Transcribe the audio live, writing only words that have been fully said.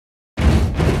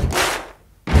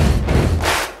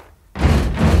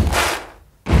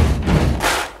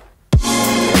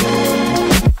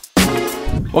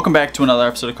Welcome back to another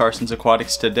episode of Carson's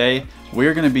Aquatics. Today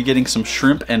we're going to be getting some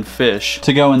shrimp and fish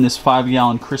to go in this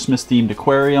 5-gallon Christmas themed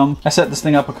aquarium. I set this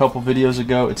thing up a couple videos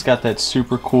ago. It's got that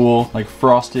super cool like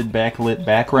frosted backlit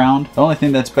background. The only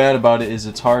thing that's bad about it is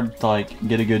it's hard to like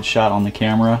get a good shot on the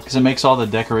camera because it makes all the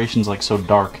decorations like so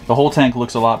dark. The whole tank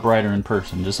looks a lot brighter in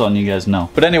person, just letting you guys know.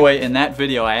 But anyway, in that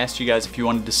video I asked you guys if you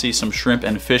wanted to see some shrimp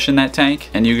and fish in that tank,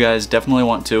 and you guys definitely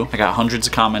want to. I got hundreds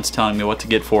of comments telling me what to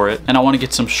get for it, and I want to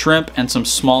get some shrimp and some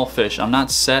small fish. I'm not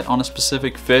set on a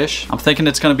specific fish. I'm thinking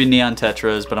it's gonna be neon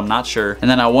tetras, but I'm not sure. And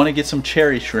then I want to get some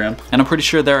cherry shrimp, and I'm pretty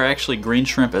sure there are actually green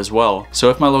shrimp as well. So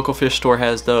if my local fish store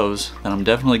has those, then I'm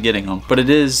definitely getting them. But it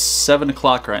is 7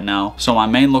 o'clock right now, so my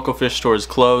main local fish store is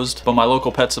closed, but my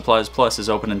local Pet Supplies Plus is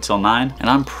open until 9, and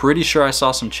I'm pretty sure I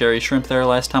saw some cherry shrimp there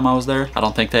last time I was there. I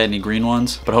don't think they had any green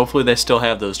ones, but hopefully they still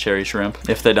have those cherry shrimp.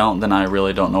 If they don't, then I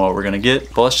really don't know what we're gonna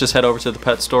get. But let's just head over to the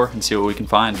pet store and see what we can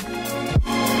find.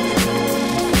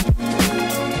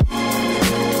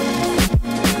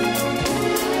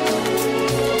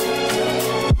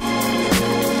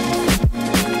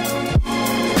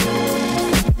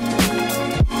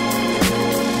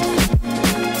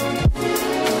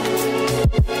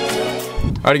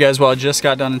 Alrighty guys, well I just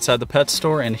got done inside the pet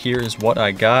store and here is what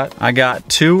I got. I got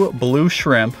 2 blue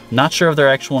shrimp. Not sure of their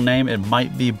actual name. It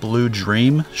might be Blue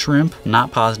Dream shrimp.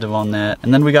 Not positive on that.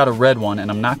 And then we got a red one, and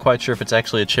I'm not quite sure if it's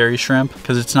actually a cherry shrimp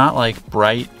because it's not like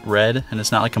bright red and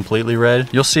it's not like completely red.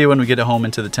 You'll see when we get it home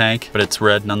into the tank, but it's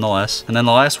red nonetheless. And then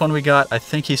the last one we got, I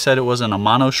think he said it was an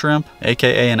amano shrimp,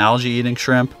 aka an algae eating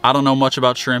shrimp. I don't know much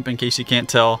about shrimp in case you can't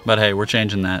tell, but hey, we're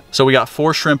changing that. So we got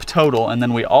 4 shrimp total, and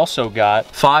then we also got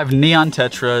 5 neon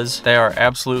tetras. They are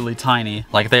absolutely tiny,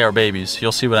 like they are babies.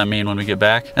 You'll see what I mean when we get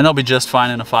back. And they'll be just fine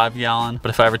in a 5-gallon, but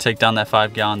if I ever take down that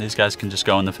 5-gallon, these guys can just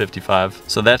go in the 55.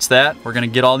 So that's that. We're gonna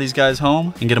get all these guys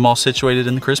home and get them all situated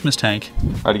in the Christmas tank.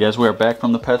 Alrighty guys, we are back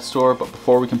from the pet store, but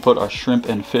before we can put our shrimp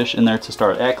and fish in there to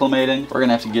start acclimating, we're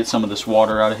gonna have to get some of this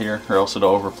water out of here or else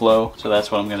it'll overflow. So that's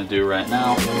what I'm gonna do right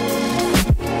now.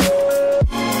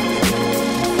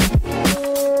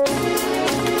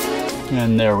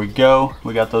 And there we go.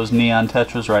 We got those neon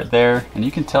tetras right there. And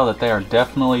you can tell that they are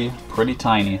definitely pretty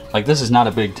tiny. Like, this is not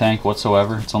a big tank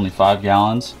whatsoever. It's only 5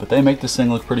 gallons, but they make this thing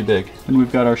look pretty big. And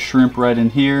we've got our shrimp right in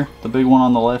here. The big one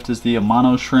on the left is the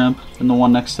amano shrimp, and the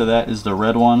one next to that is the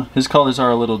red one. His colors are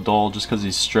a little dull just because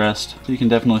he's stressed. So you can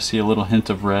definitely see a little hint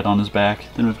of red on his back.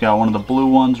 Then we've got one of the blue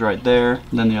ones right there.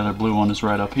 And then the other blue one is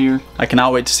right up here. I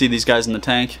cannot wait to see these guys in the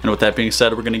tank. And with that being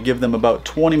said, we're gonna give them about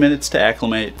 20 minutes to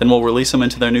acclimate. Then we'll release them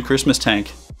into their new Christmas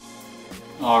tank.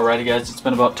 Alrighty guys, it's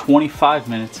been about 25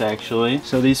 minutes actually.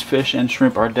 So these fish and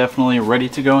shrimp are definitely ready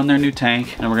to go in their new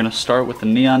tank. And we're gonna start with the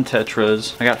neon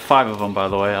tetras. I got 5 of them, by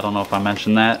the way. I don't know if I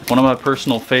mentioned that. One of my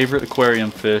personal favorite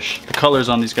aquarium fish. The colors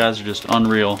on these guys are just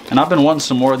unreal. And I've been wanting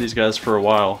some more of these guys for a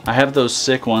while. I have those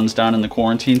sick ones down in the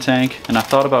quarantine tank, and I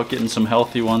thought about getting some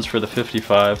healthy ones for the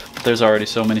 55. But there's already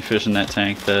so many fish in that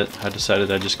tank that I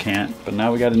decided I just can't. But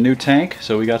now we got a new tank,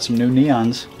 so we got some new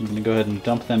neons. I'm gonna go ahead and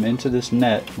dump them into this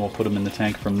net. We'll put them in the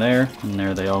tank from there, and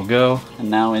there they all go, and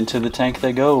now into the tank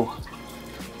they go.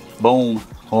 Boom.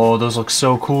 Oh, those look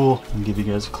so cool. I'll give you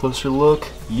guys a closer look.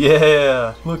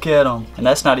 Yeah, look at them. And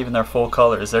that's not even their full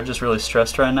colors. They're just really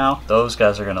stressed right now. Those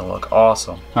guys are gonna look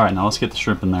awesome. All right, now let's get the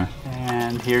shrimp in there.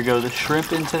 And here go the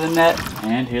shrimp into the net,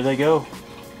 and here they go.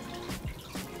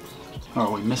 Oh,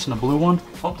 are we missing a blue one?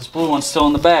 Oh, this blue one's still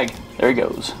in the bag. There he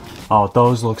goes. Oh,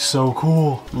 those look so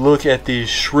cool. Look at these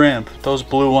shrimp. Those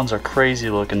blue ones are crazy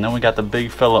looking. Then we got the big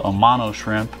fella amano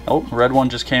shrimp. Oh, red one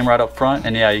just came right up front,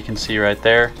 and yeah, you can see right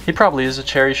there. He probably is a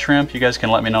cherry shrimp. You guys can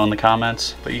let me know in the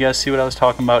comments. But you guys see what I was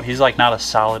talking about? He's like not a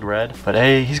solid red, but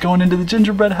hey, he's going into the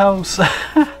gingerbread house.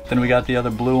 Then we got the other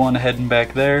blue one heading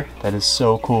back there. That is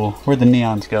so cool. Where'd the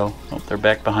neons go? Oh, they're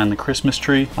back behind the Christmas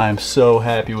tree. I am so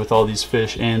happy with all these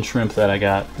fish and shrimp that I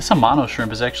got. This amano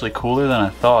shrimp is actually cooler than I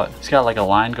thought. He's got like a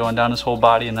line going down his whole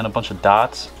body and then a bunch of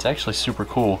dots. It's actually super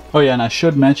cool. Oh yeah, and I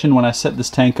should mention when I set this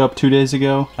tank up 2 days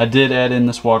ago, I did add in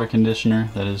this water conditioner.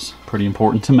 That is pretty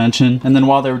important to mention. And then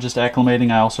while they were just acclimating,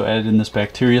 I also added in this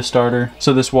bacteria starter.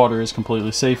 So this water is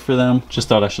completely safe for them. Just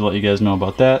thought I should let you guys know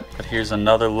about that. But here's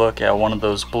another look at one of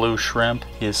those blue shrimp.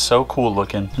 He is so cool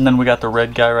looking. And then we got the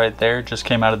red guy right there, just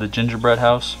came out of the gingerbread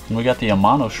house. And we got the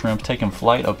amano shrimp taking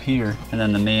flight up here. And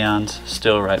then the neons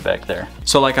still right back there.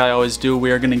 So like I always do,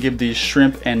 we are gonna give these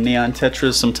shrimp and neon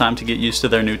tetras some time to get used to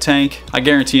their new tank. I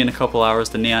guarantee in a couple hours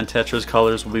the neon tetras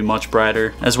colors will be much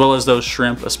brighter, as well as those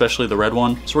shrimp, especially the red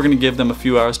one. So we're gonna give them a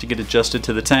few hours to get adjusted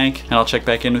to the tank, and I'll check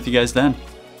back in with you guys then.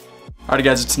 Alright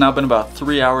guys, it's now been about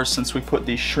 3 hours since we put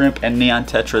these shrimp and neon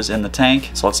tetras in the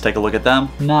tank, so let's take a look at them.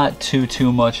 Not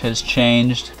too much has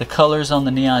changed. The colors on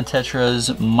the neon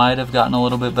tetras might have gotten a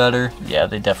little bit better. Yeah,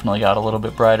 they definitely got a little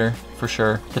bit brighter, for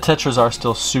sure. The tetras are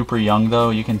still super young though,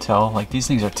 you can tell. Like, these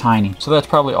things are tiny. So that's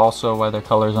probably also why their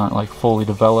colors aren't like fully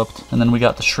developed. And then we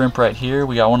got the shrimp right here.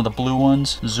 We got one of the blue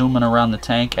ones zooming around the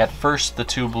tank. At first, the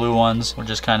two blue ones were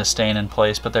just kind of staying in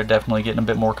place, but they're definitely getting a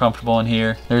bit more comfortable in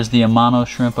here. There's the Amano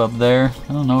shrimp up there.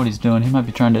 I don't know what he's doing. He might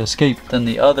be trying to escape. Then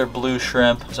the other blue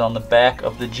shrimp is on the back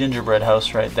of the gingerbread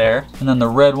house right there. And then the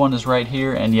red one is right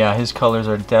here. And yeah, his colors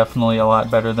are definitely a lot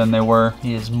better than they were.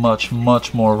 He is much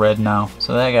more red now.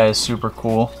 So that guy is super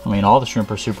cool. I mean, all the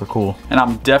shrimp are super cool. And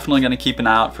I'm definitely going to keep an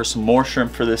eye out for some more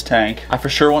shrimp for this tank. I for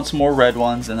sure want some more red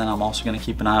ones, and then I'm also going to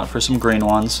keep an eye out for some green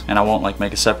ones. And I won't like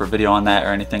make a separate video on that or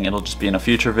anything. It'll just be in a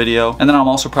future video. And then I'm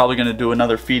also probably going to do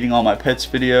another feeding all my pets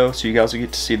video, so you guys will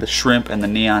get to see the shrimp and the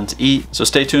neons eat. So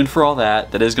stay tuned for all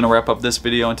that. That is going to wrap up this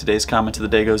video, and today's comment of the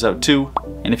day goes out to.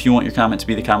 And if you want your comment to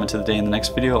be the comment of the day in the next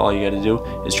video, all you got to do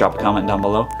is drop a comment down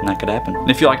below, and that could happen.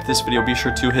 And if you liked this video, be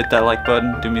sure to hit that like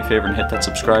button, do me a favor and hit that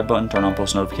subscribe button, turn on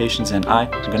post notifications, and I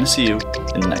am going to see you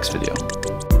in the next video.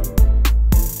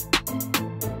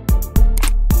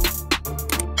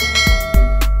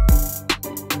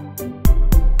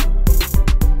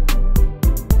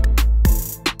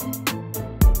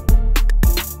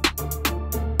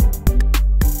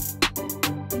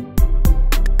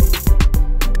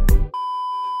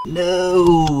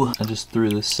 No! I just threw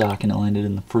this sock and it landed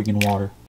in the freaking water.